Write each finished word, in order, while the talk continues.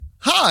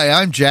Hi,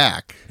 I'm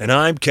Jack. And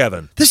I'm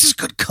Kevin. This is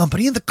Good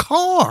Company in the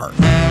Car. Can't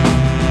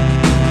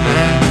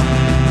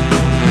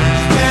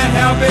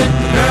help it,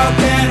 the girl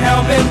can't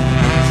help it.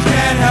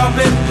 Can't help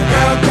it, the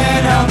girl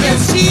can't help it.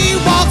 If she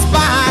walks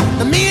by,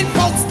 the mean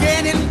folks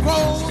getting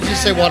gross. Did you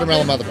say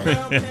watermelon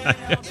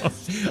motherfucker?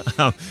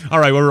 All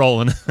right, we're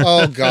rolling.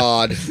 Oh,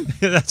 God.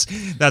 that's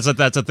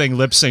a thing.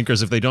 Lip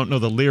syncers, if they don't know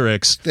the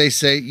lyrics, They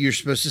say you're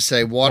supposed to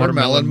say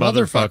watermelon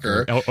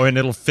motherfucker. and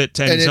it'll fit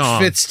to any And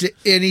song. it fits to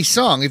any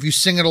song if you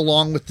sing it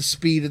along with the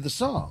speed of the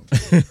song.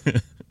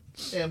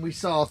 And we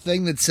saw a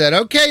thing that said,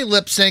 okay,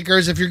 lip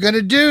syncers, if you're going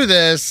to do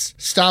this,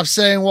 stop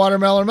saying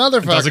watermelon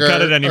motherfucker. Doesn't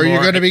cut it anymore. Or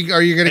you're going to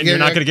get you're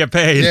not going to get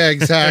paid. Yeah,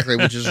 exactly,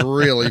 which is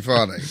really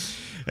funny.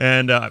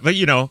 And but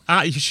you know,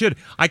 you should.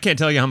 I can't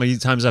tell you how many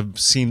times I've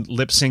seen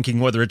lip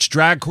syncing, whether it's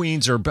drag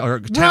queens or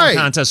talent Right.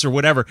 contests or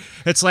whatever.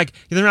 It's like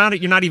you're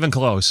not even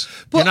close.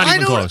 You're not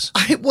even close.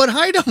 What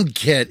I don't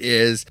get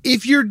is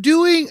if you're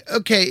doing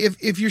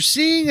if you're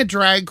seeing a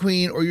drag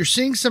queen or you're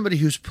seeing somebody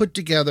who's put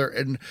together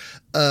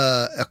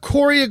a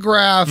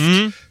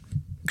choreographed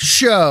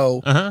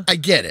show, I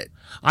get it.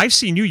 I've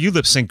seen you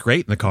lip sync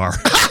great in the car.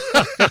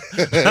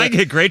 I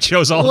get great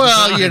shows all the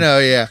time. Well, you know,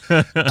 yeah,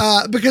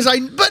 because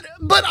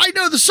but I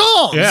know the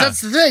songs. Yeah.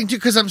 That's the thing too,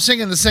 because I'm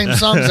singing the same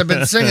songs I've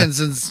been singing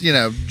since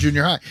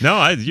junior high.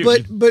 No,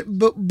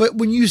 But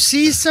when you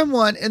see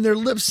someone and they're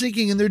lip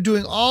syncing and they're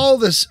doing all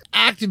this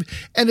active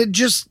and it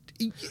just.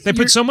 they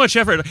put so much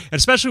effort, and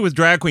especially with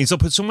drag queens, they'll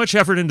put so much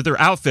effort into their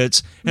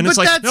outfits, and it's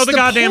But like, that's know the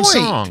goddamn point.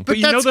 song. But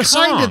you know the that's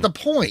kind song. of the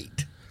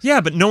point. Yeah,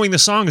 but knowing the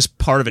song is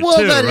part of it Well,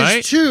 too, that right?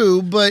 is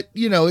too, but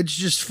it's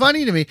just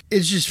funny to me.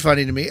 It's just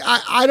funny to me.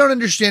 I don't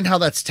understand how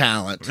that's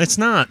talent. It's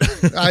not.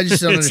 I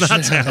just don't It's not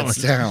understand how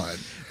that's talent.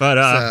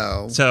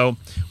 But so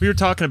we were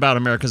talking about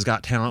America's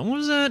Got Talent. What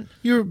was that?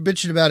 You were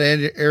bitching about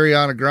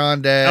Ariana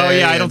Grande. Oh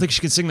yeah, I don't think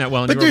she can sing that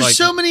well. And But you were there's like,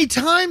 so many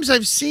times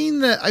I've seen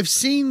the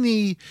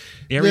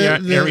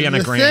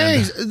Ariana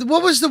Grande. things.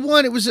 What was the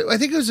one? It was I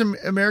think it was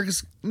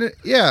America's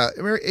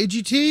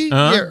AGT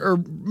or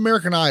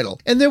American Idol.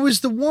 And there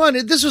was the one.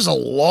 This was a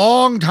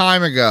long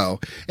time ago.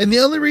 And the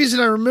only reason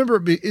I remember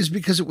it is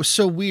because it was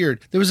so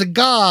weird. There was a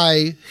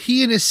guy.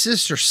 He and his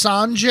sister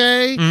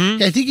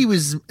Sanjay. I think he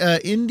was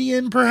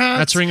Indian, perhaps.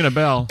 That's ringing a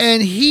bell.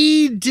 And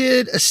he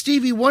did a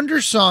Stevie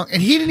Wonder song,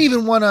 and he didn't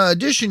even want to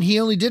audition. He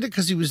only did it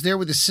because he was there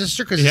with his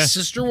sister, because his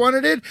sister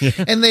wanted it. Yeah.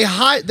 And they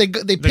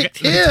picked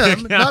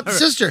him, not the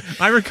sister.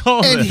 I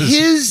recall and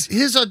this.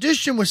 his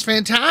audition was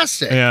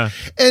fantastic. Yeah.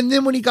 And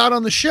then when he got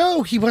on the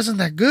show, he wasn't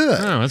that good.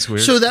 Oh, that's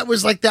weird. So that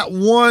was like that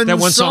one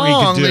song he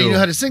could do. that you knew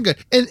how to sing good.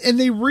 And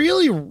they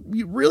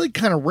really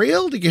kind of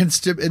railed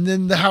against him. And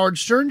then the Howard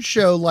Stern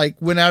show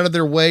went out of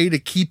their way to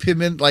keep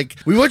him in.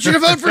 We want you to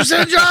vote for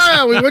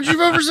Sanjaya. We want you to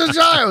vote for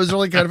Sanjaya. It was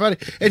really kind of funny.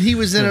 And he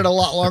was in it a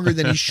lot longer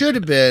than he should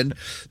have been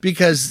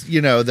because,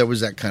 there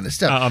was that kind of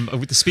stuff.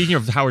 Speaking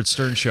of the Howard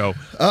Stern show,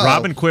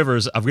 Robin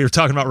Quivers, we were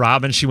talking about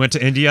Robin. She went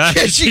to India.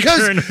 Yeah, she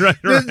goes, right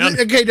around.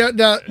 Okay,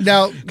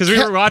 now. Because we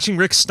were watching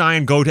Rick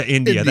Stein go to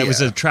India. That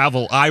was a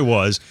travel I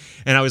was.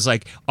 And I was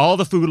like, all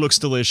the food looks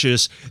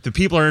delicious. The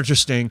people are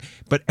interesting,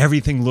 but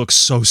everything looks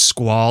so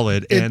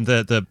squalid. And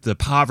the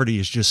poverty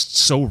is just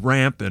so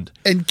rampant.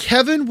 And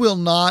Kevin will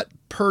not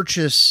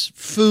purchase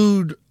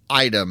food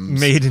items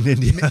made in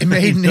India.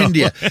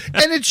 India.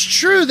 And it's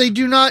true, they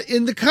do not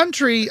in the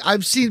country.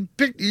 I've seen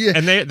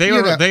and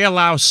they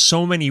allow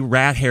so many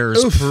rat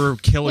hairs per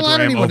kilogram. Well, I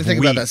don't even want to think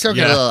wheat. about that. So,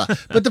 okay,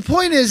 but the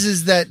point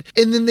is that,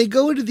 and then they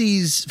go to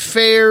these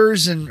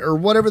fairs or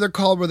whatever they're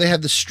called, where they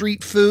have the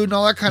street food and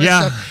all that kind of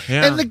stuff.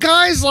 Yeah. And the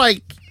guys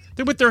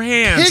they're with their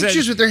hands.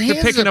 Pictures with their hands.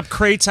 They're picking up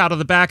crates out of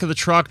the back of the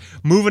truck,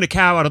 moving a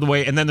cow out of the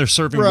way, and then they're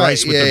serving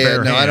rice with their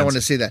bare hands. No, I don't want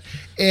to see that.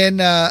 And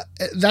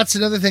that's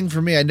another thing for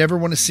me. I never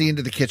want to see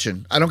into the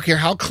kitchen. I don't care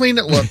how clean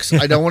it looks.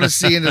 I don't want to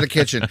see into the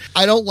kitchen.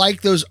 I don't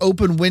like those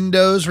open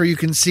windows where you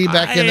can see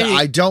back in there.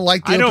 I don't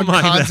like the open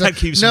concept. That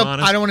keeps nope,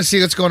 honest. I don't want to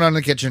see what's going on in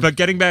the kitchen. But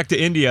getting back to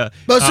India.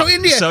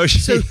 India. So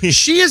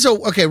she is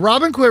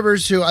Robin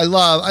Quivers, who I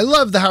love. I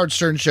love the Howard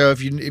Stern show.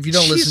 If you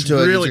don't listen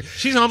to it,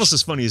 she's almost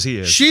as funny as he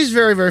is. She's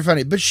very, very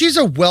funny, but she's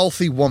a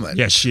wealthy woman.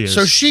 Yes, she is.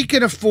 So she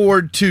can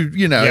afford to,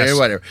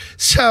 whatever.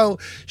 So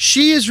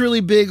she is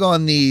really big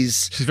on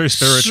these. She's very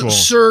spiritual.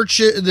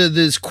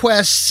 These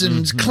quests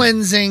and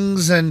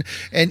cleansings and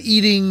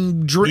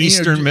eating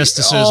Eastern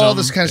mysticism, all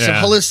this kind of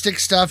stuff, holistic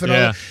stuff, and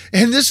all.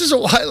 And this is a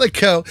while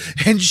ago,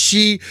 and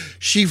she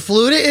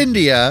flew to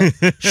India.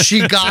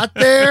 She got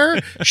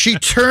there. She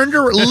turned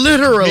her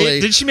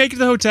literally. Did she make it to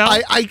the hotel?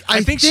 I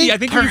think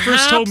when you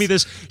first told me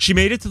this, she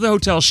made it to the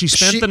hotel. She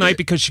spent the night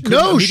because she couldn't.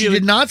 No, she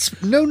did not.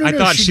 No, No. I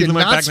thought She did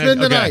went not back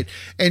spend the okay. night.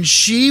 And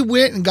she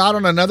went and got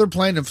on another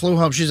plane and flew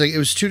home. She's like, it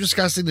was too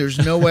disgusting. There's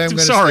no way I'm going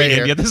to Sorry, stay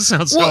India. here. This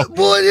sounds so.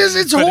 Well, it is.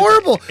 It's but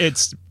horrible.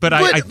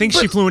 I think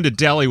she flew into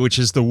Delhi, which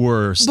is the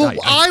worst. But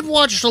I've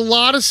watched a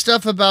lot of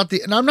stuff about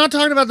and I'm not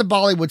talking about the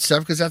Bollywood stuff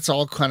because that's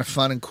all kind of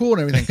fun and cool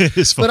and everything. It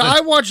is fun. But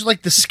I watched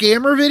like the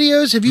scammer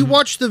videos. Have you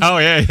watched the? Oh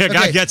yeah.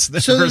 Guy gets the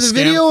So first the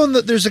scam. video and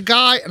there's a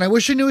guy, and I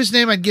wish I knew his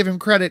name. I'd give him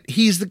credit.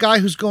 He's the guy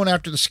who's going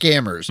after the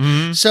scammers.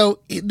 Mm-hmm. So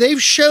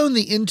they've shown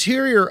the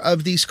interior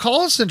of these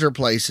call center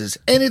places,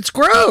 and it's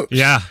gross.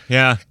 Yeah.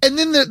 And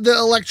then the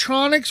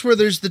electronics where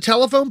there's the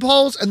telephone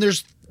poles and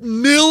there's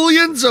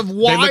millions of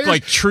wires. They look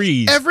like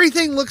trees.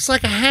 Everything looks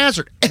like a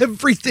hazard.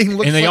 Everything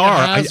looks And they like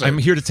are. a hazard. I'm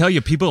here to tell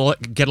you, people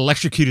get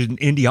electrocuted in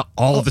India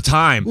all the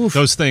time.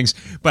 Those things.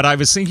 But I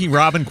was thinking,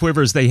 Robin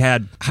Quivers. They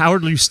had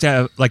Howard used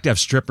to like to have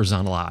strippers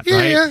on a lot, Yeah,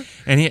 right? yeah.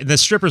 And the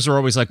strippers are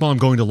always like, "Well, I'm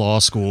going to law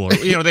school," or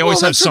they always Well, have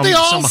that's what some they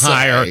all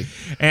hire.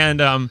 say.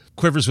 And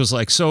Quivers was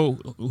like, "So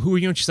who are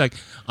you?" And she's like,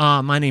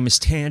 "My name is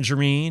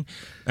Tangerine."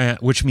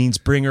 Which means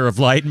bringer of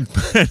light. And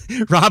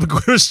Robin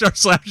Quivers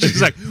starts laughing.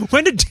 She's like,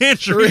 "When did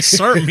Tangerine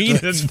start meaning?"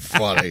 That's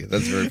funny.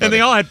 That's very funny. And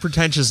they all had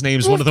pretentious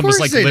names. Well, One of them of was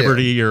course like they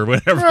Liberty or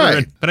whatever.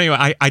 Right. But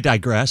anyway, I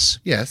digress.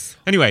 Yes.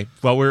 Anyway,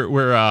 well, we're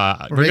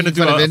going to making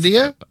do fun of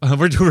India?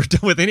 We're done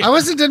with India. I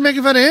wasn't done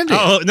making fun of India.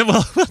 Oh no!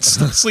 Well,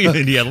 let's leave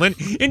India.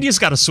 India's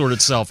got to sort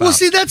itself Well, out.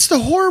 see, that's the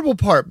horrible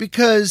part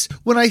because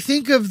when I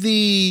think of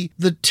the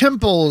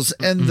temples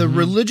and the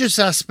religious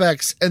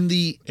aspects and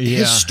the Yeah.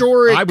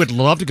 historic, I would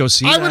love to go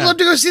see. I would love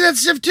to go see that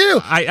stuff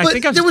too. I but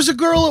think I've- there was a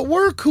girl at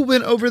work who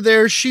went over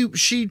there. She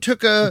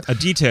took a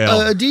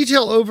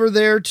detail over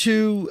there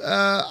to.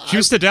 She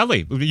was to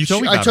Delhi. You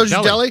told me about I told it.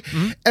 you Delhi,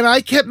 and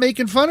I kept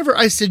making fun of her.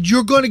 I said,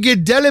 "You're going to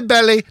get Delhi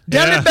belly,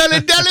 Delhi Yeah. belly,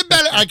 Delhi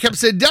belly." I kept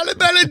saying Delhi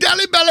belly,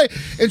 Delhi belly,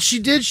 and she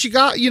did. She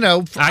got,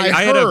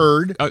 I had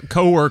heard. a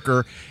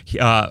coworker.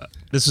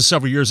 This was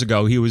several years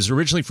ago. He was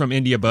originally from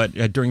India, but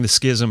during the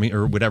schism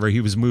or whatever,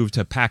 he was moved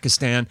to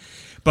Pakistan.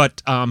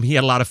 But he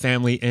had a lot of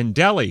family in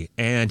Delhi,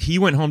 and he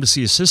went home to see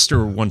his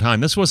sister one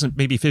time. This wasn't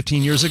maybe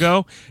 15 years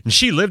ago, and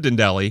she lived in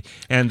Delhi,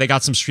 and they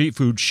got some street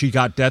food. She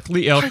got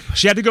deathly ill.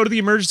 She had to go to the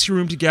emergency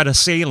room to get a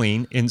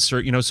saline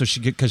insert, so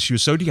because she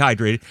was so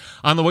dehydrated.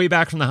 On the way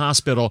back from the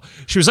hospital,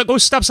 she was like, "Oh,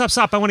 stop!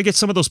 I want to get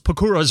some of those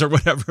pakoras or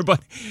whatever."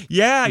 But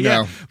yeah.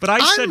 No. But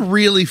I'm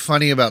really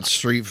funny about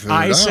street food.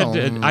 I said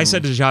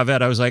to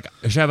Javed, I was like,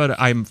 Javed,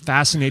 I'm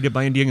fascinated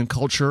by Indian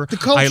culture. The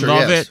culture, I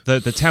love yes.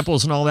 it. The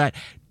temples and all that.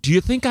 Do you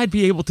think I'd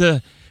be able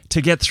to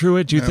get through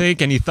it? Do you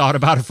think? And he thought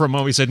about it for a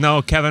moment. He said,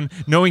 "No, Kevin.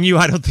 Knowing you,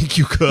 I don't think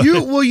you could."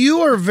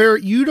 You are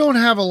you don't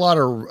have a lot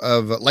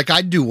of like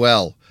I do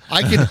well.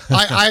 I can.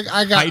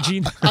 I got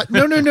Hygiene?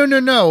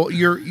 No.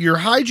 Your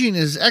hygiene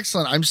is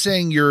excellent. I'm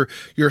saying you're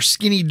a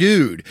skinny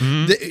dude.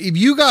 If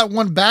you got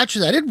one batch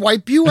of that, it'd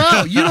wipe you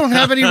out. You don't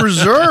have any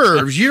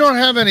reserves. You don't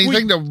have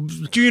anything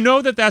to. Do you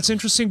know that that's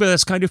interesting, but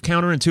that's kind of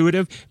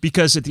counterintuitive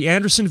because at the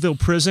Andersonville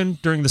prison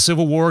during the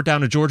Civil War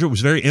down in Georgia, it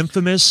was very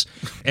infamous.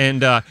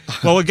 And I'm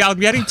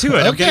getting to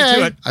it. I'm getting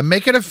to it. I'm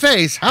making a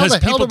face. How Because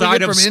the hell people did we died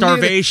get of from India to-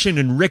 starvation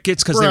and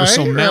rickets because they were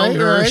so Right,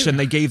 malnourished, right. and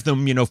they gave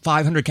them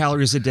 500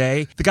 calories a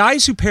day. The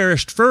guys who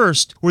perished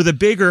first were the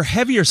bigger,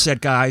 heavier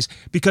set guys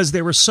because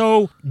they were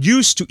so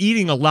used to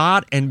eating a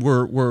lot and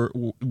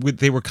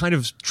they were kind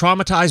of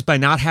traumatized by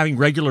not having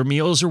regular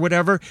meals or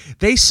whatever.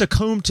 They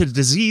succumbed to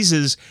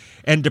diseases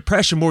and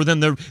depression more than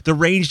the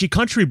rangy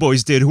country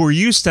boys did, who were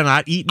used to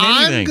not eating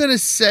anything. I'm going to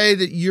say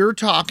that you're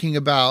talking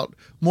about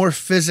more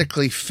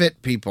physically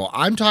fit people.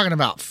 I'm talking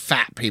about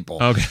fat people.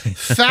 Okay.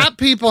 Fat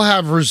people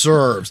have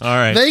reserves. All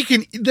right. They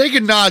can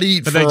not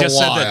eat But for they just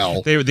a said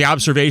while. that the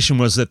observation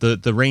was that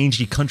the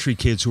rangy country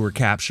kids who were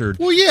captured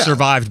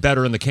survived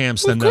better in the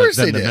camps than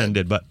the men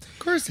did. But of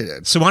course they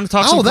did. so want to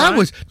talk some that crime?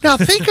 was now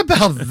think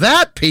about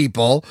that,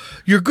 people.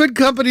 You're good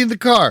company in the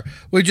car.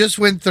 We just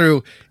went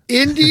through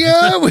India.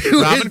 We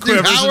Robin went through Quivers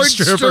and Howard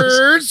strippers.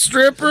 Stern,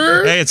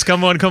 stripper. Hey, it's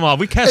come on.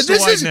 We cast a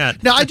wide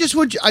net. Now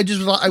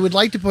I would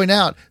like to point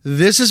out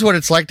this is what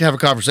it's like to have a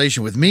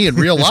conversation with me in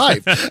real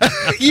life.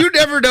 You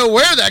never know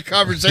where that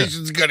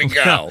conversation's going to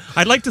go.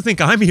 I'd like to think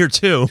I'm here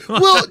too.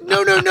 Well,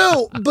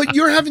 no. But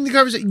you're having the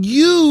conversation.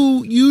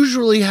 You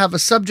usually have a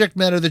subject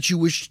matter that you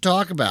wish to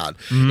talk about.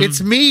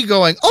 It's me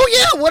going, "Oh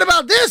yeah, what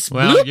about this?"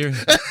 Well,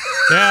 Bloop.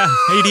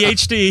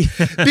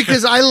 ADHD.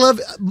 Because I love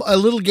a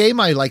little game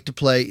I like to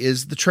play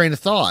is the train of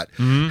thought.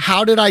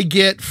 How did I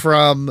get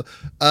from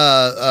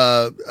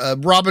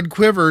Robin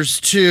Quivers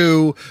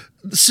to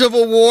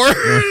Civil War?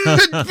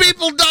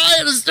 People die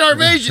of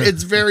starvation.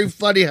 It's very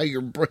funny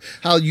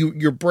how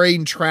your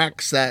brain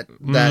tracks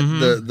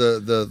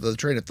the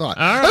train of thought.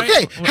 All right.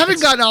 Okay, Well, having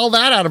gotten all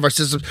that out of our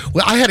systems,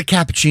 well, I had a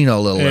cappuccino a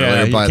little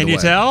earlier. By can the way, you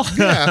tell?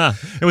 Yeah.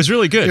 It was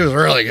really good. It was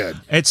really good.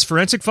 It's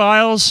Forensic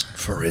Files,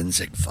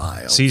 Forensic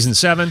Files, Season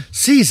 7,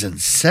 Season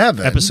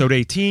 7, Episode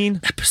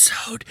 18,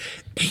 Episode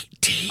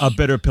 18. A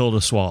Bitter Pill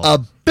to Swallow.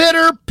 A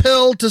bitter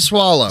pill to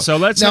swallow. So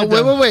let's now head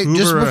to wait.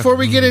 Just Hoover. before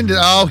we get into,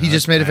 he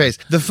just made a face.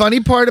 The funny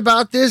part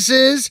about this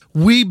is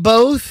we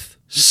both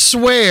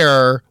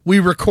swear we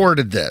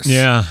recorded this.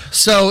 Yeah.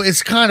 So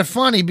it's kind of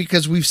funny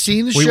because we've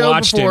seen the show before. We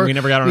watched it. We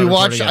never got around to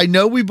recording it.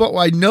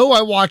 I know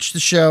I watched the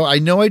show. I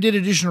know I did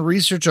additional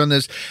research on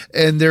this,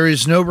 and there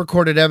is no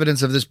recorded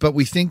evidence of this, but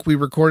we think we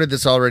recorded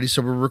this already,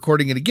 so we're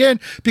recording it again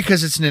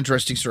because it's an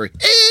interesting story.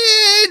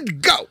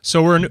 And go!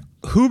 So we're in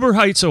Huber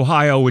Heights,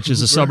 Ohio, which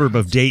is a suburb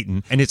of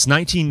Dayton, and it's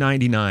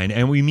 1999,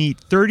 and we meet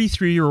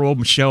 33-year-old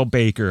Michelle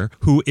Baker,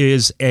 who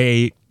is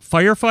a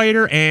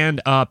firefighter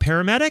and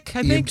paramedic,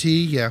 I think.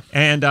 EMT, yeah.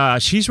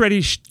 And she's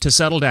ready to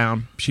settle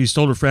down. She's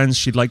told her friends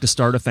she'd like to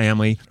start a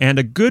family. And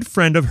a good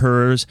friend of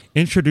hers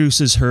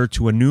introduces her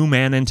to a new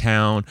man in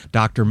town,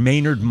 Dr.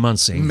 Maynard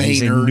Munsing.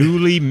 He's a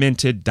newly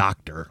minted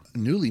doctor.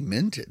 Newly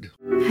minted?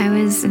 I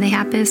was the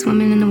happiest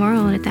woman in the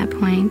world at that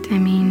point. I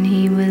mean,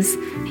 he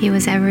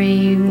was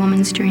every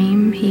woman's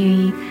dream.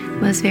 He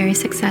was very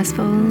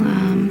successful,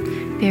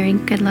 very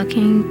good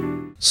looking.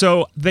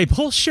 So they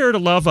both shared a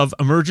love of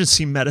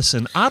emergency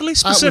medicine, oddly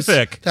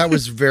specific. That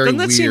was very Doesn't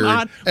that weird. seem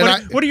odd?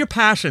 What are your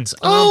passions?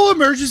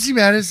 Emergency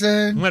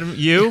medicine. What,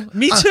 you?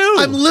 Me too.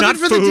 I'm living Not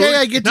for food, the day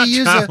I get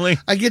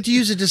to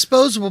use a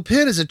disposable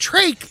pen as a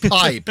trach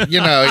pipe.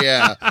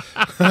 Yeah.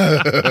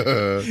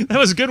 That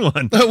was a good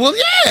one. Well,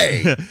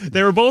 yay!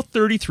 They were both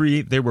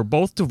 33. They were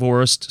both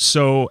divorced,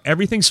 so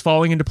everything's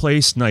falling into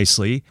place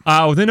nicely.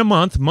 Within a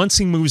month,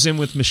 Munsing moves in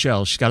with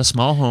Michelle. She's got a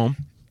small home.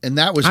 And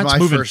that was my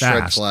first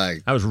red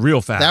flag. That was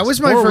real fast. That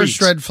was my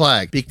first red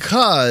flag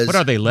because what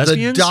are they,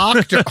 lesbians? The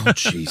doctor. Oh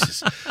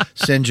Jesus!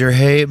 Send your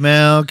hate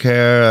mail,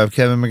 care of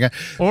Kevin McGann,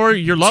 or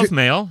your love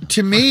mail.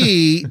 To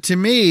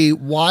me,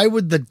 why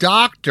would the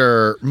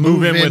doctor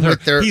move in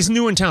with her? He's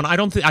new in town. I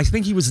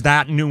think he was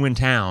that new in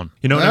town.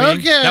 You know what I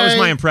mean? That was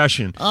my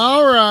impression.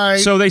 All right.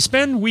 So they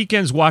spend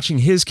weekends watching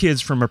his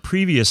kids from a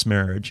previous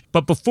marriage,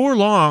 but before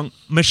long,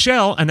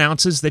 Michelle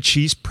announces that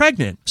she's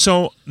pregnant.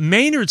 So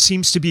Maynard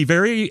seems to be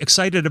very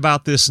excited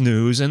about this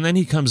news, and then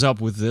he comes up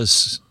with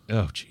this.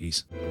 Oh,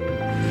 jeez.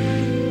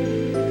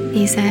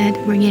 He said,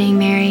 "We're getting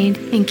married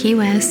in Key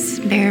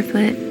West,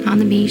 barefoot on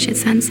the beach at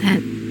sunset."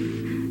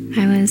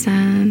 I was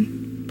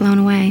blown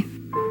away.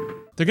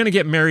 They're going to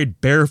get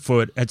married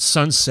barefoot at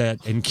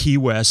sunset in Key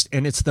West,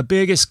 and it's the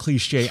biggest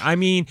cliche. I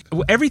mean,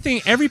 every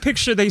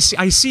picture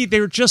I see,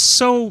 they're just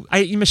so...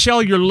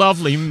 Michelle, you're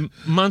lovely.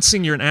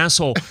 Munsing, you're an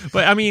asshole.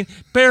 But, I mean,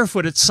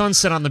 barefoot at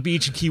sunset on the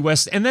beach in Key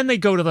West, and then they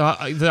go to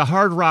the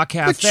Hard Rock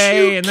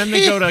Cafe, and then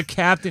they go to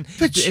Captain...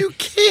 But you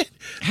can't...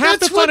 Have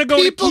the fun of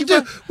going to Key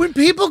West. When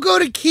people go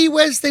to Key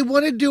West, they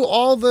want to do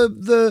all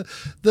the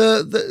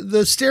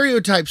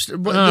stereotypes. There's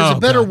a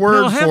better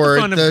word for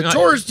it. The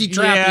touristy,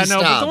 trappy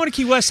stuff. But going to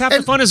Key West, half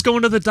the fun is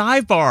going to the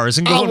dive bars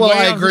and going.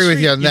 I agree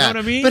with you on that. You know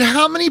what I mean? But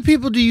how many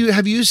people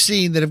have you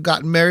seen that have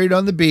gotten married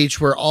on the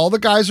beach where all the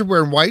guys are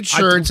wearing white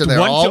shirts and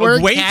they're all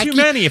wearing way too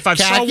many? If I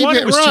saw one,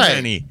 it was too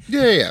many.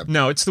 Yeah.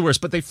 No, it's the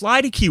worst. But they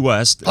fly to Key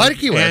West.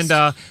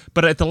 And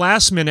but at the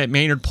last minute,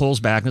 Maynard pulls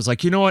back and is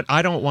like, you know what?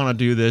 I don't want to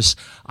do this.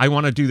 I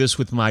want to do this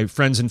with my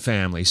friends and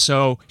family.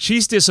 So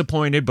she's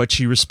disappointed, but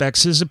she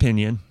respects his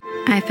opinion.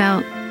 I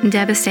felt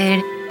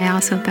devastated. I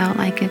also felt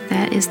like if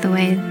that is the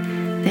way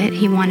that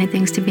he wanted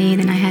things to be,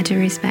 then I had to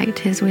respect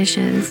his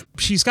wishes.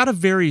 She's got a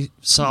very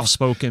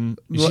soft-spoken...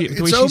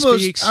 It's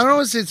almost... I don't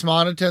want to say it's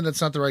monotone.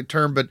 That's not the right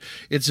term, but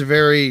it's a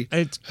very...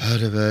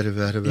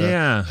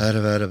 Yeah.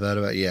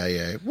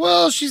 Yeah.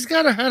 Well, she's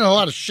got had a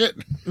lot of shit.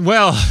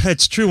 Well,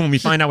 it's true when we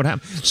find out what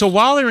happened. So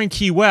while they're in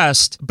Key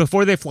West,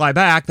 before they fly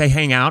back, they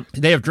hang out.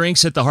 They have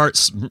drinks at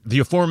the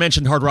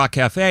aforementioned Hard Rock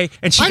Cafe,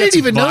 and she I gets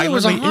didn't even know there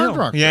was a violently Hard ill.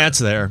 Rock. Yeah, it's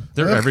there.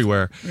 They're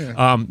everywhere.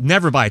 Yeah.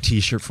 Never buy a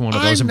T-shirt for one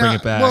of those and bring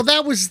it back. Well,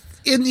 that was...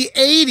 In the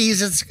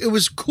 80s, it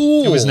was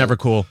cool. It was never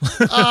cool.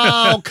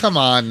 Oh, come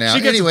on now. She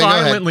gets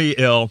violently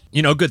ill.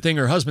 You know, good thing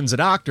her husband's a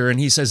doctor, and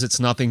he says it's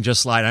nothing,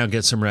 just lie down,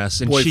 get some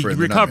rest. And she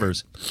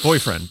recovers.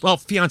 Boyfriend. Well,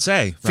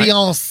 fiancé. Right?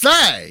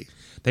 Fiancé.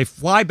 They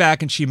fly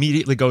back, and she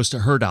immediately goes to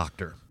her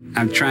doctor.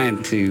 I'm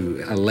trying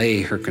to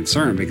allay her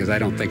concern because I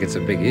don't think it's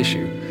a big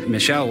issue.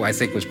 Michelle, I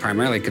think, was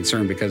primarily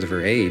concerned because of her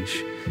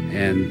age,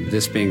 and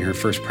this being her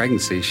first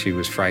pregnancy, she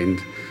was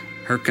frightened.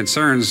 Her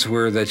concerns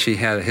were that she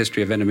had a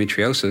history of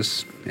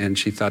endometriosis, and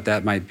she thought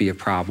that might be a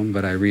problem,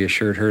 but I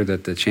reassured her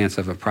that the chance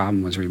of a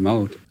problem was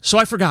remote. So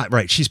I forgot,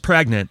 right, she's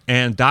pregnant,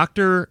 and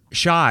Dr.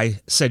 Shai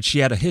said she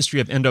had a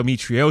history of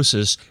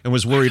endometriosis and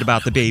was worried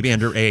about the baby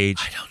and her age.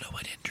 I don't know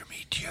what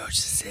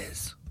endometriosis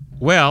is.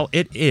 Well,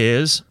 it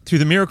is. Through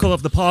the miracle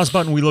of the pause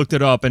button, we looked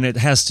it up, and it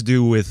has to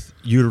do with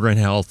uterine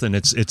health, and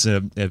it's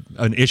an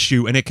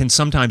issue, and it can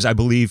sometimes, I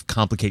believe,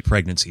 complicate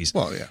pregnancies.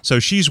 Well, yeah. So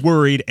she's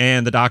worried,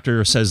 and the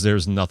doctor says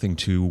there's nothing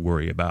to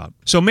worry about.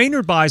 So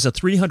Maynard buys a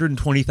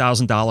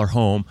 $320,000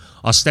 home,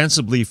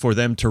 ostensibly for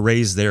them to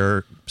raise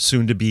their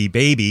soon-to-be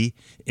baby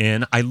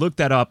in. I looked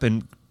that up,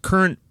 in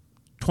current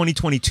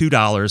 2022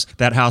 dollars,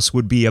 that house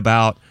would be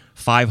about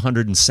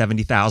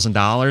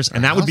 $570,000,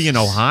 and that would be in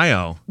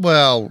Ohio.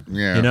 Well,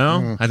 yeah, you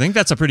know, I think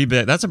that's a pretty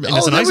big. That's a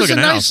nice looking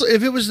house.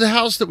 If it was the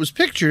house that was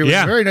pictured, it was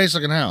a very nice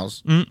looking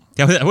house.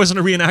 Yeah, that wasn't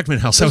a reenactment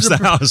house. That was the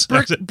house.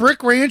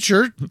 Brick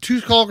rancher,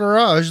 two-stall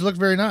garage. It looked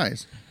very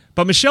nice.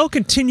 But Michelle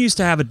continues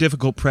to have a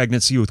difficult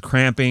pregnancy with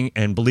cramping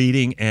and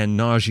bleeding and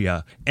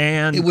nausea.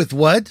 And With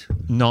what?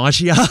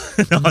 nausea?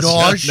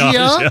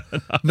 Nausea?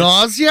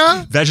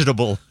 Nausea?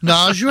 Vegetable.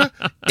 Nausea?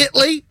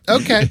 Italy?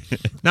 Okay.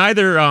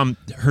 Neither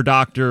her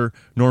doctor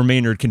nor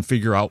Maynard can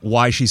figure out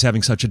why she's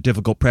having such a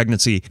difficult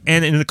pregnancy.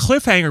 And in a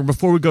cliffhanger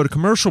before we go to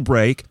commercial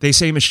break, they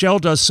say Michelle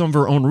does some of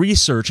her own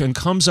research and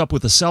comes up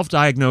with a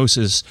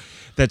self-diagnosis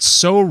that's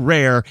so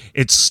rare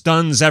it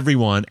stuns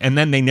everyone, and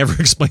then they never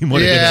explain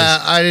what it is. Yeah,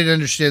 I didn't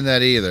understand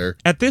that either.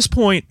 At this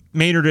point,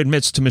 Maynard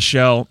admits to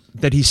Michelle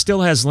that he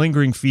still has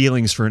lingering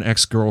feelings for an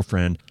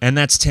ex-girlfriend, and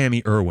that's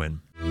Tammy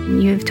Irwin.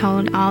 You've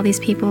told all these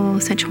people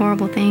such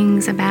horrible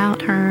things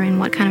about her and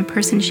what kind of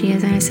person she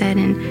is, and I said,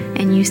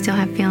 and you still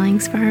have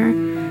feelings for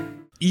her?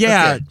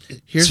 Yeah.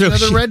 Okay. Here's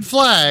another red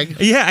flag.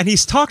 Yeah, and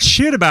he's talked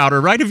shit about her,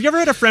 right? Have you ever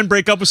had a friend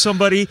break up with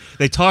somebody?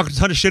 They talk a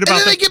ton of shit about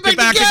then them. they get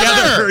back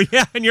together.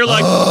 Yeah, and you're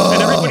like,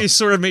 and everybody's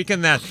sort of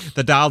making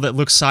the dial that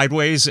looks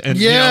sideways. And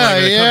you're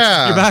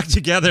back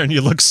together and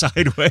you look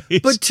sideways.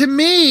 But to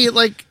me,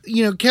 like,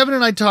 Kevin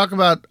and I talk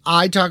about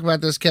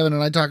this, Kevin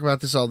and I talk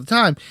about this all the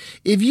time.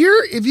 If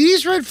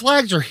these red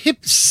flags are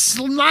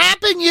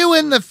slapping you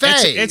in the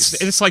face.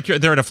 It's like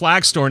they're at a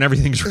flag store and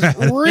everything's red.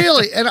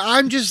 Really? And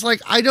I'm just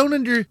like, I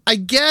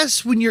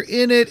guess when you're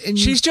in it and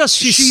she's in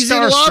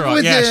love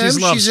with him,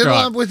 she's in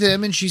love with with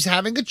him, and she's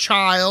having a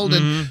child,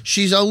 and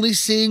she's only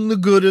seeing the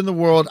good in the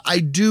world. I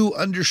do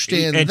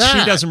understand and that. And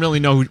she doesn't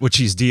really know what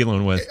she's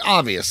dealing with.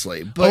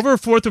 Obviously. But over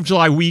 4th of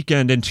July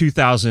weekend in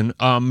 2000,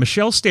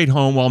 Michelle stayed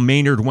home while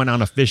Maynard went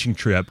on a fishing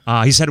trip.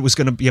 He said it was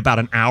going to be about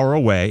an hour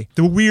away.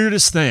 The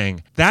weirdest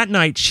thing, that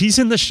night she's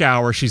in the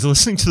shower, she's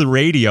listening to the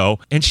radio,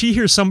 and she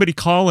hears somebody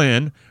call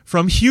in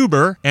from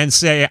Huber and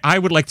say, I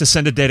would like to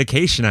send a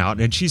dedication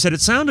out. And she said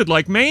it sounded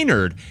like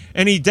Maynard.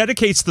 And he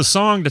dedicates the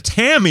song to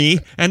Tammy.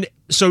 And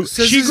so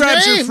she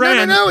grabs her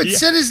friend. No. It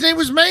said his name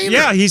was Maynard.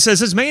 Yeah, he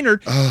says it's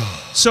Maynard.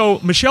 So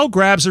Michelle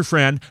grabs her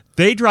friend.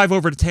 They drive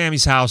over to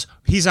Tammy's house.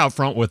 He's out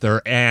front with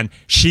her. And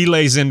she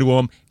lays into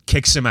him,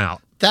 kicks him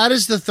out. That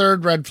is the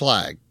third red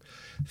flag.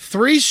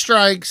 3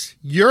 strikes,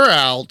 you're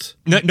out.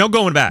 No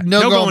going back.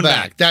 No going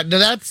back.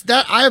 That's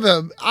I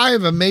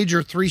have a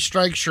major 3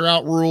 strikes, you're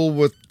out rule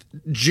with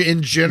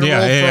in general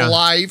for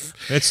life.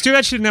 It's too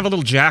bad she didn't have a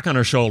little jack on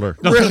her shoulder.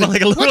 Really?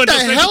 What the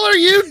hell are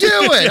you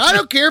doing? I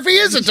don't care if he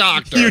is a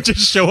doctor. You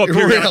just show up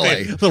here with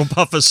a little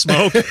puff of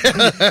smoke,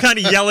 kind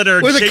of yell at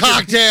her. With a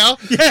cocktail.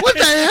 Yeah. What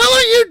the hell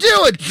are you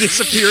doing?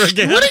 Disappear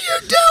again. What are you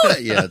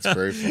doing? Yeah, it's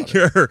very funny.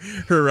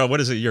 Her what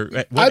is it?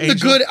 I'm the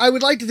good. I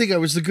would like to think I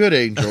was the good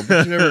angel,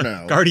 but you never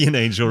know. Guardian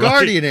angel, right?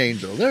 Guardian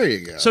angel. There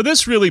you go. So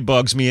this really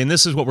bugs me, and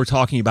this is what we're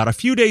talking about. A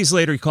few days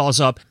later, he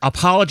calls up,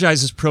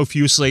 apologizes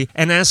profusely,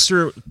 and asks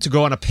her to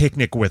go on a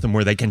picnic with him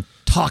where they can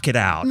talk it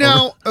out.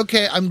 Now,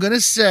 okay, I'm going to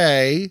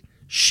say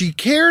she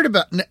cared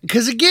about,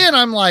 because again,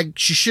 I'm like,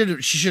 she should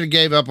have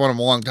gave up on him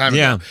a long time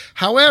ago.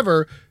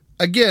 However,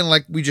 again,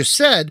 like we just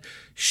said,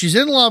 she's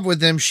in love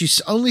with him. She's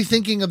only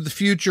thinking of the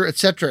future,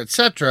 etc.,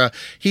 etc.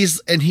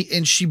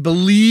 She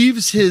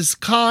believes his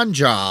con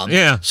job.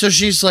 Yeah. So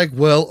she's like,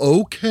 well,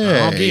 okay.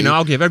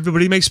 I'll give.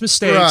 Everybody makes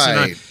mistakes.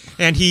 Right.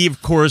 And he,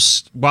 of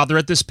course, while they're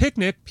at this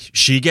picnic,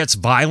 she gets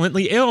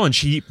violently ill, and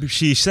she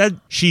said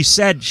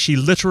she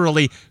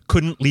literally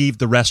couldn't leave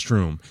the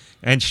restroom.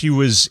 And she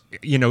was,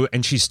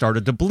 and she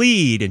started to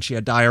bleed and she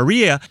had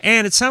diarrhea.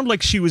 And it sounded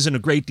like she was in a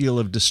great deal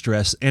of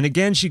distress. And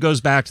again, she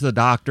goes back to the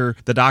doctor.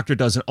 The doctor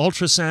does an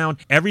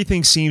ultrasound.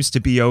 Everything seems to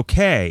be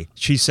okay.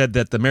 She said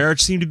that the marriage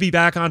seemed to be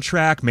back on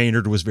track.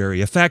 Maynard was very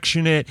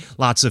affectionate,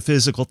 lots of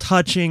physical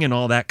touching and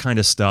all that kind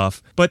of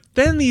stuff. But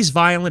then these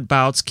violent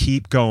bouts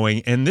keep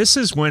going. And this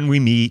is when we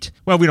meet.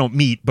 Well, we don't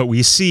meet, but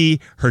we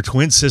see her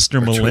twin sister,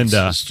 Melinda.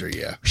 Twin sister,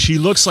 yeah. She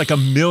looks like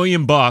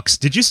 $1,000,000.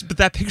 Did you put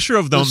that picture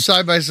of them?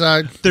 Side by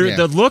side.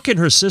 The look in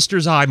her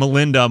sister's eye,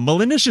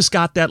 Melinda's just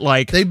got that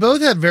like. They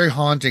both have very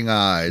haunting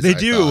eyes. They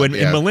do, and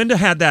Melinda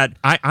had that.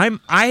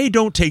 I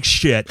don't take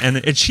shit,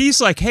 and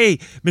she's like, hey,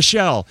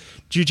 Michelle,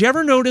 did you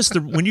ever notice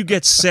when you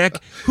get sick,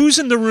 who's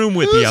in the room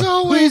with you?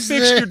 Who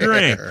fixed your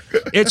drink?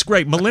 It's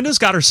great. Melinda's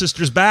got her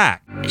sister's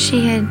back.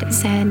 She had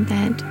said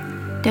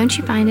that, don't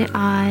you find it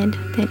odd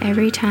that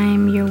every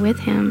time you're with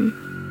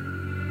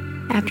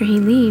him, after he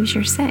leaves,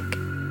 you're sick?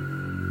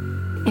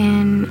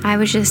 And I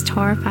was just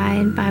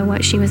horrified by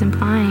what she was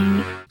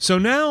implying. So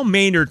now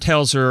Maynard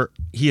tells her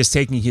he is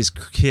taking his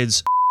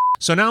kids.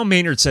 So now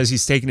Maynard says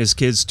he's taking his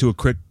kids to a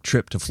quick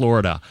trip to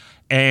Florida.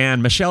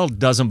 And Michelle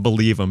doesn't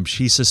believe him.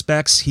 She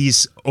suspects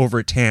he's over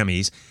at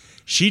Tammy's.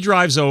 She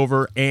drives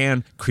over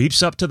and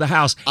creeps up to the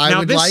house. I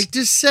would like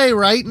to say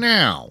right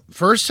now,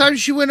 first time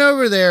she went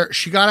over there,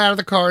 she got out of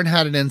the car and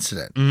had an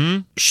incident.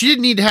 Mm-hmm. She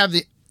didn't need to have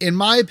in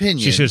my opinion,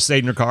 she should have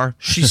stayed in her car.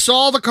 She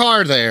saw the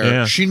car there.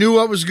 Yeah. She knew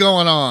what was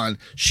going on.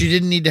 She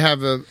didn't need to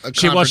have a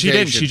confrontation. Well, she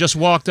didn't. She just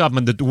walked up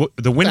and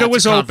the window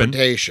was open.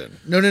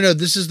 No.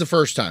 This is the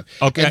first time.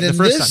 Okay, and then the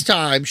first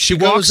time she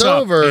walks goes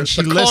over. and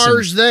she the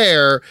car's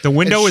there. The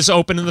window is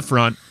open in the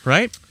front,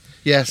 right?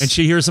 Yes. And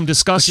she hears them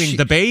discussing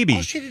the baby.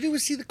 All she had to do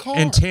was see the car.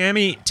 And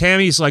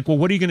Tammy's like, well,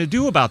 what are you going to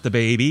do about the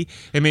baby?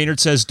 And Maynard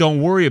says,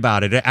 don't worry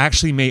about it. It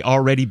actually may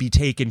already be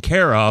taken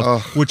care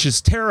of, which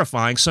is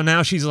terrifying. So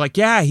now she's like,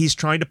 yeah, he's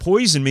trying to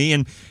poison me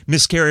and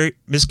miscarry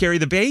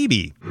the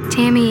baby.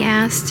 Tammy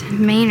asked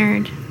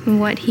Maynard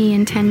what he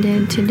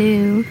intended to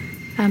do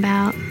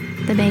about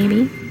the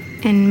baby.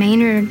 And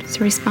Maynard's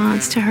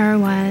response to her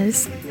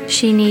was,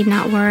 she need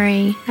not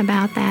worry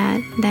about that.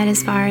 That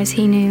as far as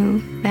he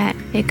knew, that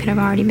it could have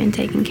already been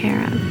taken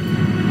care of.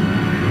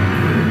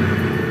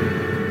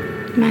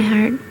 My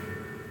heart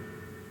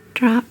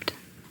dropped.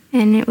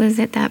 And it was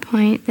at that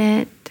point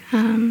that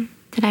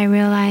I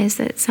realized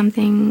that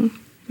something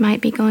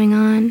might be going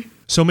on.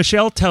 So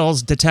Michelle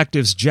tells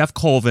detectives Jeff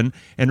Colvin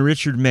and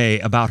Richard May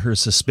about her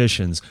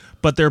suspicions,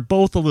 but they're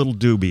both a little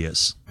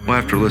dubious. Well,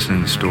 after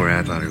listening to the story,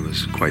 I thought it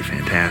was quite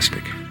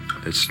fantastic.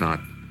 It's not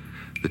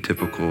the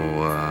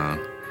typical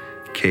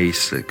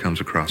case that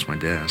comes across my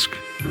desk.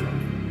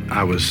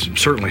 I was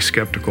certainly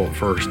skeptical at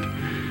first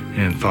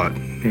and thought,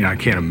 I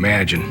can't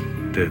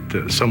imagine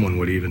that someone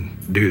would even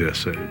do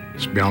this.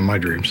 It's beyond my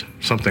dreams,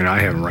 something I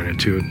haven't run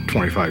into in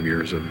 25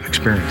 years of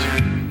experience.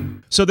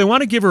 So they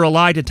want to give her a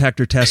lie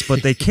detector test,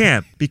 but they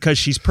can't because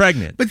she's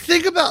pregnant. But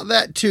think about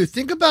that too.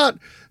 Think about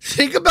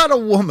a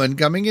woman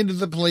coming into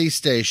the police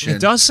station.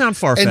 It does sound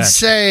far-fetched. And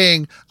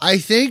saying, "I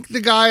think the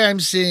guy I'm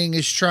seeing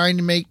is trying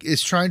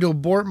to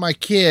abort my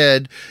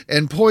kid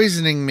and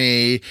poisoning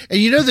me." And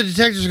the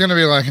detectives are going to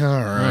be like,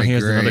 "All right,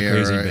 here's great, another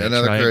crazy right, bitch,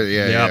 another right? crazy,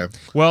 yeah."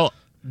 Well,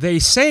 they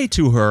say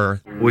to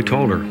her, we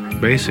told her,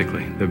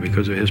 basically, that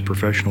because of his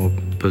professional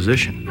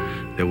position,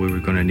 that we were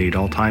going to need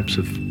all types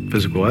of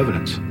physical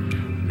evidence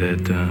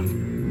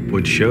that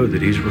would show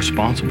that he's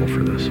responsible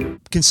for this.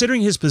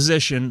 Considering his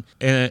position,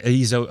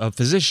 he's a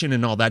physician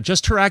and all that,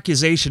 just her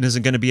accusation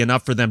isn't going to be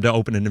enough for them to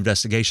open an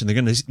investigation. They're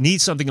going to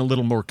need something a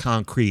little more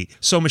concrete.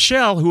 So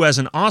Michelle, who has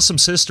an awesome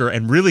sister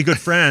and really good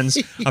friends,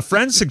 a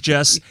friend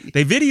suggests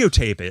they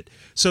videotape it.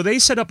 So they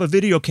set up a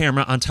video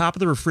camera on top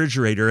of the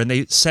refrigerator and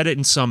they set it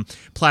in some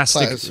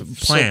plastic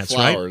plants,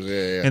 flowers, right?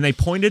 Yeah. And they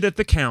point it at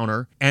the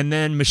counter. And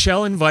then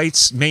Michelle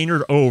invites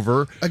Maynard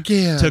over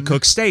again to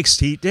cook steaks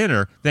to eat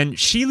dinner. Then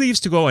she leaves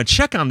to go and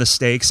check on the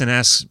steaks and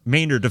asks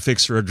Maynard to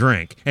fix her a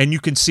drink. And you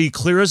can see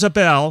clear as a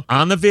bell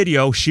on the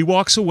video. She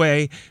walks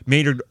away.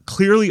 Maynard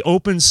clearly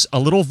opens a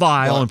little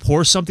vial and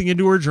pours something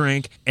into her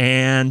drink.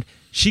 And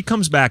she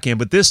comes back in,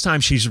 but this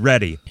time she's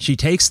ready. She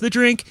takes the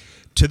drink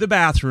to the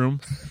bathroom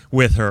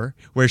with her,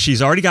 where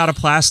she's already got a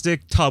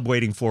plastic tub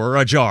waiting for her,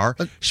 a jar.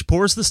 She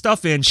pours the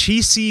stuff in.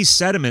 She sees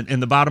sediment in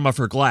the bottom of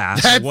her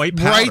glass, white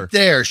powder. Right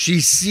there.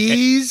 She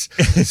sees,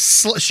 she used it,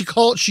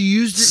 sludge.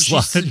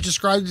 She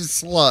described it as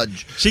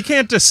sludge. She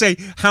can't just say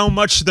how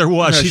much there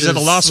was. She's at a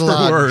loss for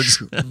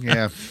words.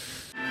 Yeah.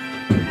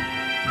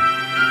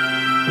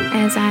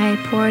 As I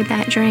poured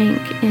that drink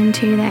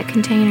into that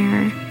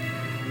container,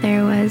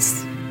 there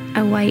was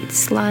a white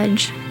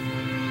sludge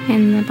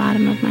in the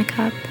bottom of my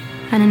cup.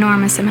 An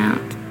enormous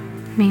amount.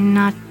 I mean,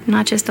 not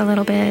just a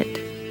little bit,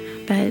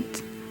 but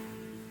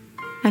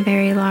a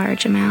very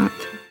large amount.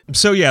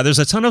 So yeah, there's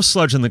a ton of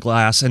sludge in the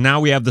glass, and now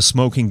we have the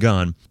smoking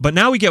gun. But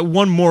now we get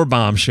one more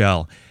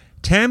bombshell.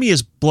 Tammy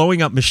is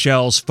blowing up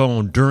Michelle's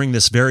phone during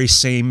this very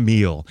same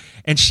meal,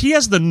 and she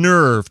has the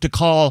nerve to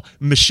call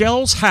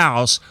Michelle's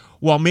house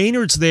while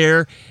Maynard's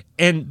there.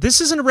 And this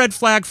isn't a red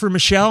flag for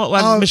Michelle.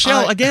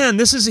 Michelle, again,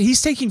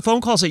 he's taking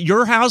phone calls at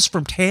your house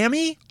from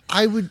Tammy?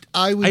 I don't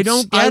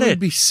get it. I would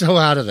be so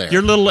out of there.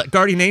 Your little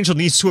guardian angel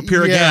needs to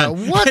appear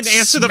again. What? And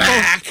answer the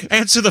phone.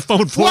 Answer the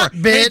phone for what,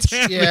 bitch?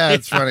 Hey, yeah,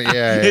 it's funny.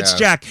 Yeah, it's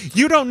Jack.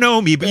 You don't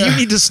know me, but you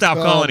need to stop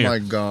calling her. Oh my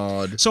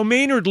God. So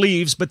Maynard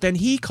leaves, but then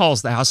he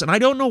calls the house, and I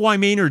don't know why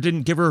Maynard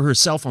didn't give her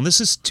cell phone. This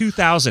is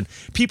 2000.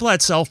 People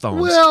had cell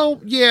phones. Well,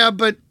 yeah,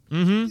 but.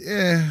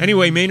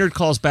 Anyway, Maynard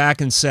calls back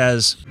and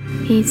says,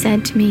 he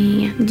said to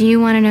me, "Do you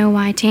want to know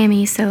why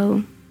Tammy's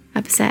so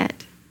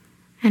upset?"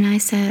 And I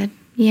said,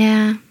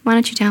 "Yeah, why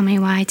don't you tell me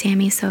why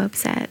Tammy's so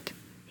upset?"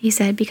 He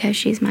said, "Because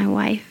she's my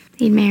wife."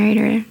 He'd married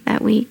her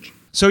that week.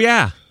 So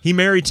yeah, he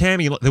married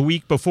Tammy the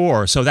week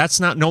before. So that's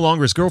no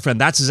longer his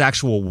girlfriend. That's his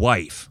actual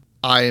wife.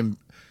 I'm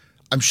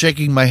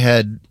shaking my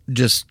head.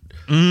 Just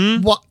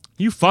what?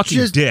 You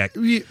fucking dick.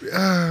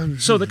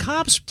 So the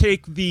cops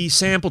take the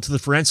sample to the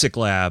forensic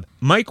lab.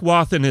 Mike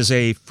Wathen is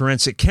a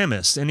forensic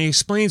chemist, and he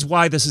explains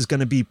why this is going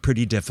to be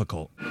pretty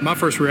difficult. My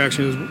first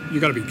reaction is, you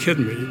got to be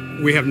kidding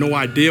me. We have no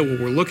idea what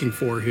we're looking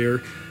for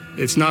here.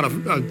 It's not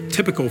a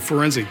typical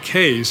forensic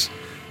case.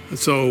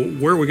 So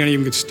where are we going to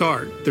even get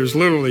started? There's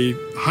literally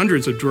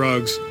hundreds of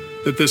drugs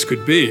that this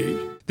could be.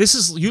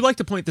 You like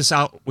to point this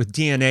out with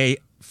DNA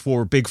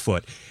for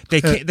Bigfoot.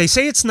 They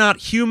say it's not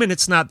human,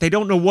 they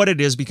don't know what it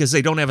is because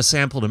they don't have a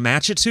sample to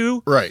match it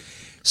to. Right.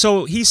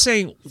 So he's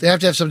saying they have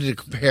to have something to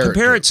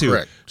compare it to.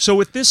 Correct. So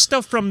with this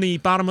stuff from the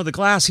bottom of the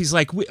glass, he's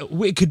like,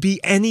 it could be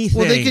anything.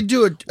 Well, they could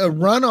do a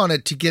run on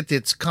it to get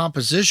its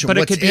composition, but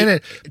what's it could in be,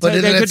 it. But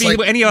it could be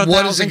like, any of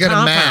what is it going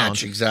to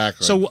match?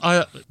 Exactly.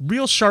 So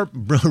real sharp,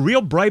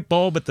 real bright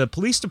bulb, but the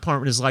police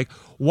department is like,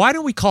 why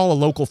don't we call a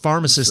local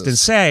pharmacist and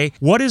say,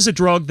 what is a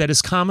drug that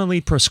is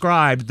commonly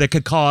prescribed that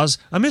could cause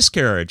a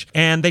miscarriage?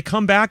 And they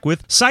come back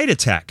with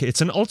Cytotec.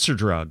 It's an ulcer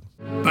drug.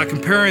 By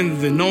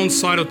comparing the known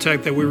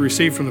Cytotec that we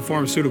received from the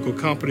pharmaceutical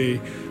company,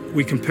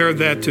 we compared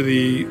that to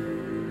the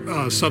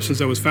substance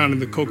that was found in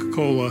the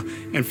Coca-Cola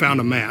and found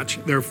a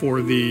match.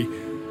 Therefore, the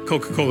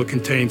Coca-Cola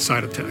contained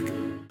Cytotec.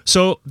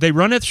 So they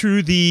run it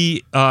through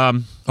the,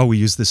 we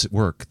use this at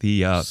work,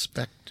 the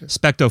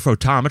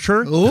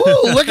spectrophotometer.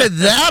 Ooh, look at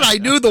that. I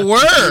knew the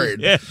word.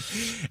 Yeah.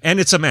 And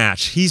it's a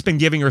match. He's been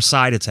giving her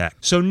Cytotec.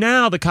 So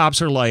now the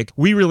cops are like,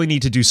 we really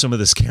need to do some of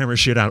this camera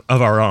shit of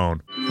our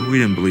own. We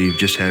didn't believe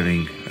just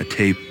having a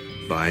tape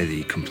by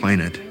the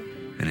complainant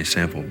and a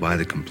sample by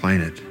the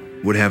complainant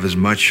would have as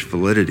much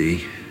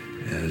validity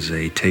as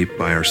a tape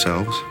by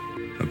ourselves,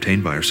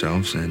 obtained by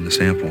ourselves, and the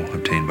sample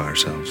obtained by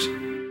ourselves.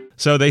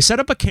 So they set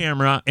up a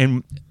camera,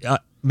 and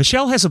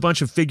Michelle has a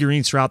bunch of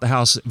figurines throughout the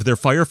house of their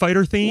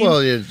firefighter theme.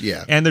 Well,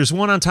 yeah. And there's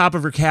one on top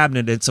of her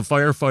cabinet. It's a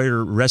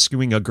firefighter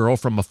rescuing a girl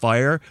from a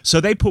fire. So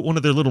they put one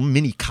of their little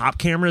mini cop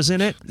cameras in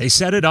it. They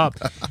set it up.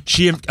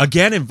 She,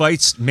 again,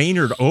 invites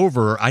Maynard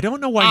over. I don't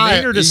know why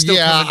Maynard is still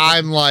coming.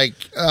 I'm like...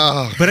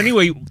 But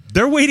anyway,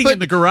 they're waiting in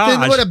the garage.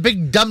 Then what a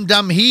big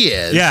dum-dum he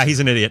is. Yeah, he's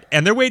an idiot.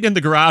 And they're waiting in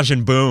the garage,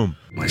 and boom.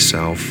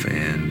 Myself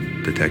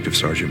and Detective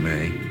Sergeant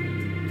May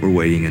were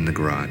waiting in the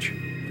garage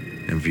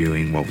and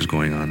viewing what was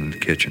going on in the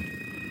kitchen.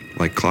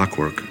 Like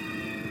clockwork,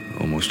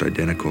 almost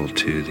identical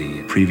to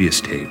the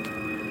previous tape.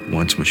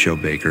 Once Michelle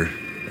Baker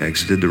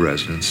exited the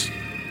residence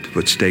to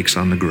put steaks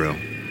on the grill,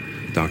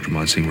 Dr.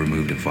 Munsing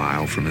removed a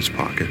vial from his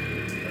pocket,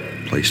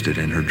 placed it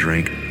in her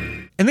drink.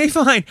 And they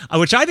find,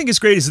 which I think is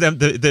great, is them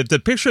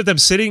the picture of them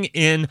sitting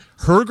in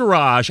her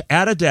garage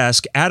at a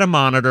desk, at a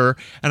monitor.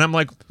 And I'm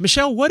like,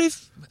 Michelle, what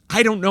if,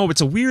 I don't know,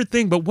 it's a weird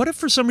thing, but what if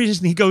for some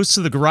reason he goes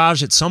to the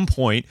garage at some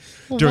point?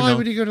 Well, why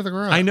would he go to the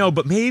garage? I know,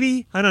 but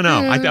maybe, I don't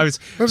know. Yeah.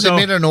 They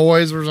made a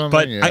noise or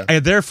something.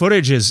 But their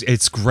footage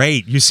it's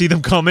great. You see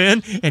them come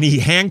in, and he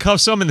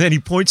handcuffs them, and then he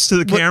points to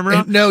the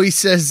camera. No, he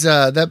says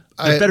that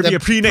better be a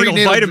prenatal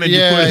vitamin you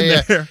put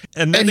in there.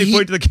 And then they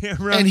point to the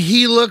camera. And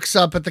he looks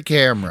up at the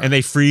camera. And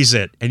they freeze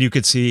it, and you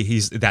could see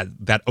he's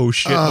that oh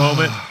shit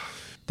moment.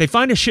 They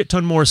find a shit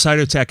ton more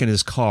Cytotec in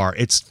his car.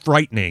 It's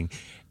frightening.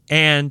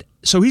 And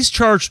so he's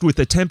charged with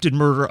attempted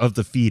murder of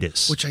the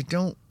fetus. Which I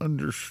don't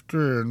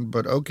understand,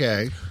 but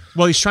okay.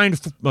 Well, he's trying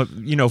to, right.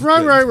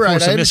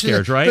 force a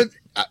miscarriage, right?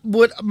 But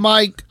what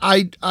Mike,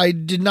 I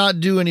did not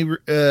do any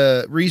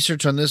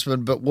research on this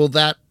one, but will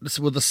the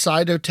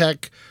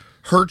Cytotec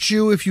hurt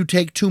you if you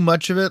take too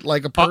much of it,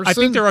 like a person? I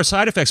think there are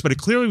side effects, but it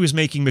clearly was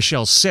making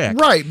Michelle sick.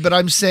 Right, but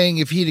I'm saying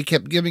if he'd have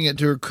kept giving it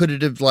to her, could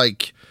it have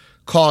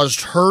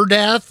caused her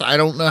death? I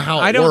don't know how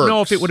it works. I don't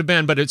know if it would have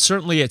been, but it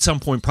certainly at some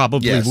point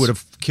probably would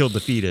have killed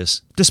the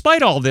fetus.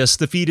 Despite all this,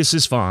 the fetus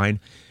is fine.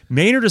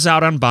 Maynard is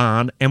out on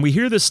bond, and we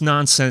hear this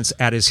nonsense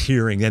at his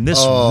hearing, and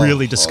this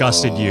really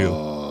disgusted you.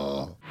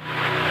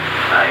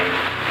 I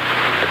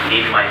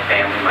need my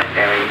family. My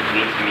family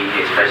needs me,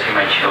 especially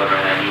my children.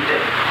 I need to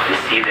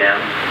see them,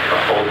 to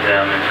hold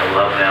them, and to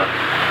love them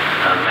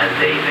as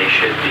they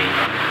should be.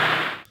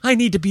 I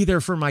need to be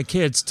there for my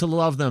kids, to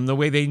love them the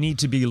way they need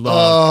to be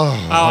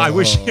loved. I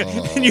wish.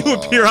 And you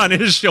appear on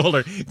his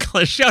shoulder.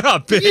 Shut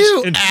up, bitch.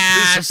 You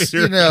ass.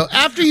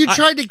 After you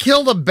tried to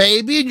kill the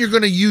baby and you're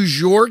going to use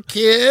your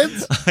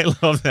kids? I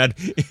love that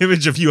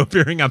image of you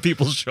appearing on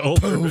people's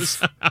shoulders.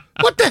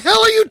 What the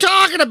hell are you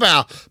talking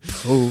about?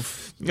 Poof.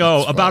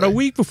 About a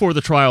week before the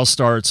trial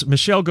starts,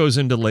 Michelle goes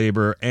into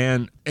labor,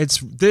 and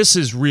this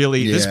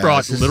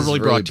brought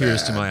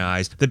tears to my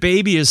eyes. The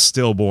baby is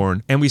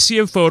stillborn, and we see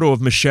a photo of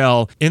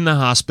Michelle in the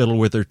hospital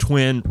with her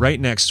twin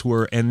right next to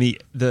her, and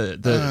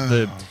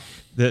the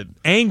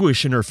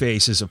anguish in her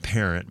face is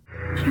apparent.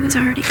 She was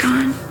already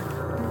gone.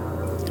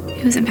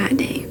 It was a bad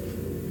day.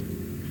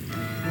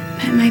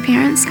 But my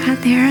parents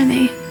got there.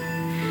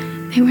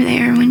 They were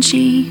there when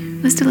she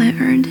was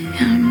delivered.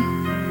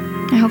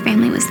 My whole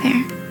family was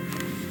there.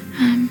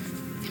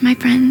 My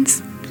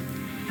friends,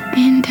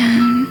 and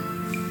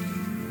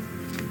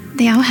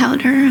they all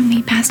held her, and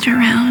we passed her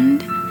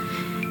around,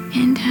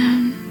 and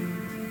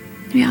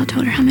we all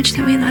told her how much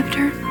that we loved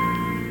her.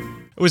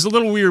 It was a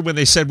little weird when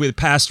they said we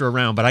passed her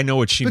around, but I know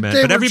what she meant.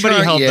 But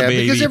everybody held the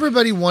baby. Because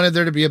everybody wanted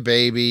there to be a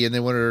baby, and they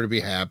wanted her to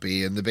be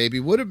happy, and the baby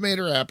would have made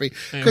her happy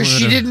because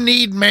she didn't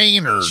need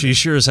Maynard. She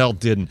sure as hell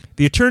didn't.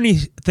 The attorney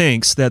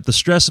thinks that the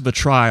stress of a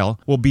trial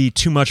will be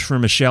too much for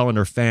Michelle and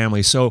her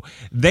family, so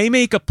they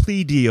make a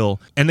plea deal,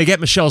 and they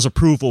get Michelle's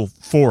approval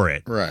for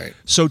it. Right.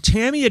 So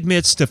Tammy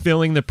admits to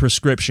filling the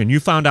prescription. You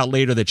found out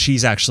later that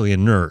she's actually a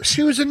nurse.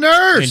 She was a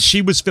nurse. And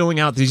she was filling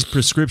out these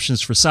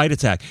prescriptions for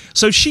Cytotec.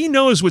 So she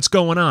knows what's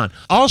going on.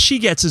 all she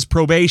gets is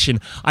probation.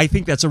 I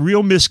think that's a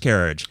real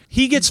miscarriage.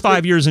 He gets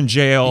 5 years in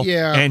jail,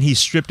 and he's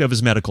stripped of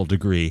his medical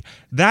degree.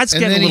 That's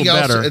getting a little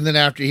better. And then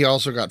after, he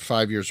also got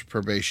 5 years of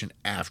probation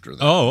after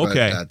that. Oh,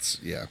 okay.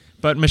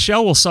 But But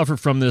Michelle will suffer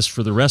from this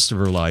for the rest of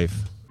her life.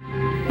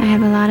 I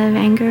have a lot of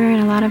anger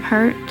and a lot of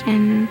hurt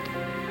and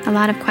a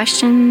lot of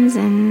questions,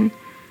 and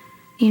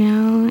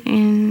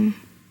and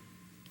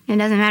it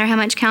doesn't matter how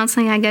much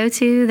counseling I go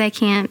to, they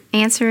can't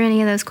answer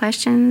any of those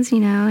questions,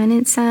 and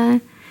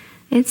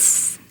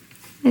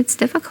it's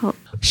difficult.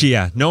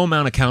 No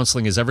amount of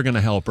counseling is ever going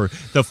to help her.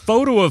 The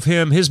photo of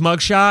him, his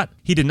mugshot,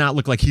 he did not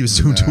look like he was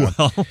doing too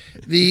well.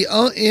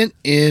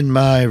 In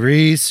my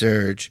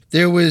research,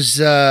 there was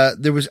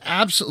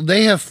absolutely,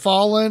 they have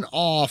fallen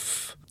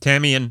off.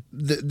 Tammy and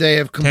they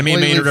have completely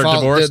Tammy and Maynard are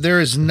divorced.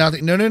 There is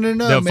nothing. No. They've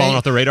fallen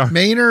off the radar.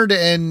 Maynard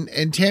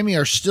and Tammy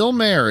are still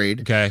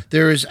married. Okay.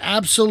 There is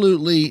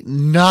absolutely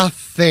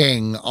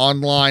nothing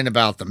online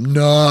about them.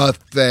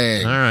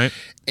 Nothing. All right.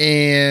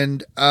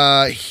 And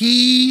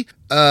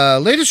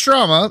latest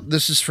drama,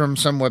 this is from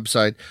some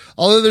website,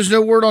 although there's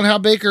no word on how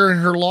Baker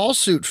and her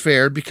lawsuit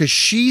fared because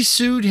she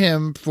sued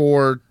him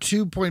for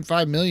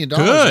 $2.5 million,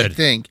 I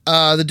think.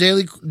 The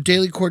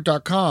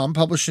dailycourt.com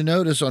published a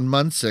notice on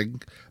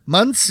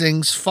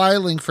Munsing's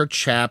filing for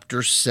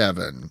Chapter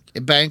 7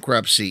 in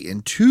bankruptcy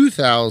in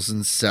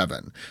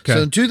 2007. Okay.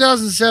 So in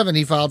 2007,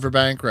 he filed for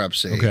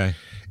bankruptcy. Okay.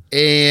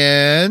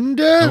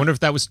 And I wonder if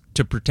that was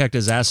to protect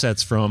his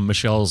assets from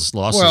Michelle's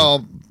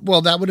lawsuit.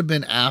 Well, that would have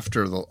been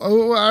after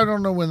I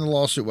don't know when the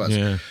lawsuit was.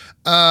 Yeah.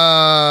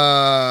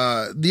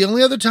 The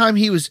only other time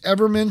he was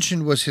ever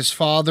mentioned was his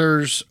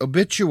father's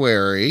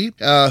obituary,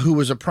 who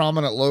was a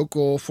prominent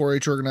local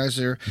 4-H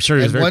organizer. I'm sure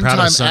he was very proud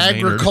of his son,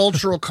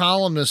 agricultural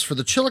columnist for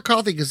the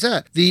Chillicothe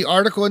Gazette. The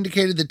article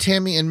indicated that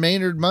Tammy and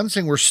Maynard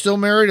Munsing were still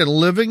married and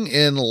living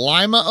in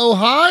Lima,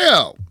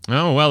 Ohio.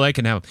 Oh, well, they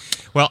can have.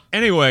 Well,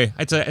 anyway,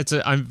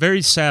 I'm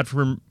very sad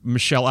for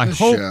Michelle. I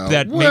hope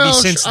that maybe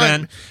since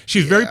then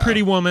she's a very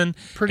pretty woman.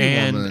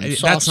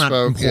 That's not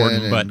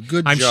important, but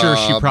I'm sure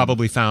she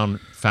probably found.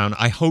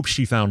 I hope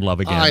she found love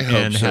again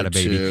and had a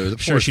baby. Too.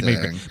 Sure, she'd make.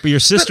 But your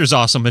sister's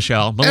awesome,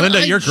 Michelle.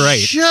 Melinda, you're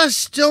great. I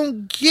just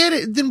don't get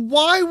it. Then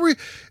why were?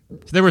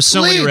 There were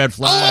so many red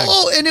flags.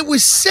 And it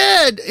was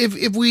said, if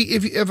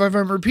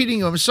I'm repeating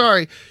you, I'm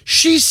sorry.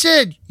 She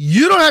said,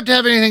 you don't have to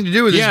have anything to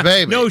do with this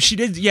baby. No, she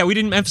did. Yeah, we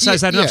didn't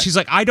emphasize that enough. She's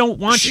like, I don't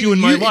want you in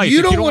my life.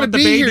 You don't want to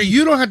be here.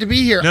 You don't have to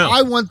be here. No.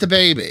 I want the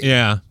baby.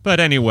 Yeah.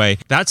 But anyway,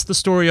 that's the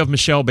story of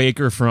Michelle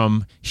Baker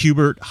from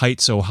Hubert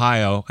Heights,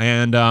 Ohio.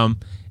 And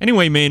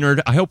anyway,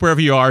 Maynard, I hope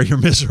wherever you are, you're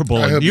miserable.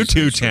 And you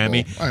too,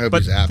 Tammy. I hope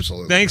he's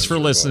absolutely Thanks for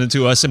listening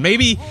to us. And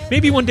maybe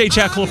one day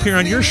Jack will appear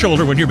on your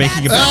shoulder when you're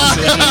making a bad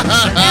decision.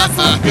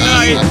 Good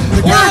night.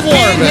 The girl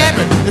can't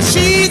help it.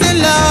 She's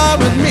in love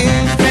with me.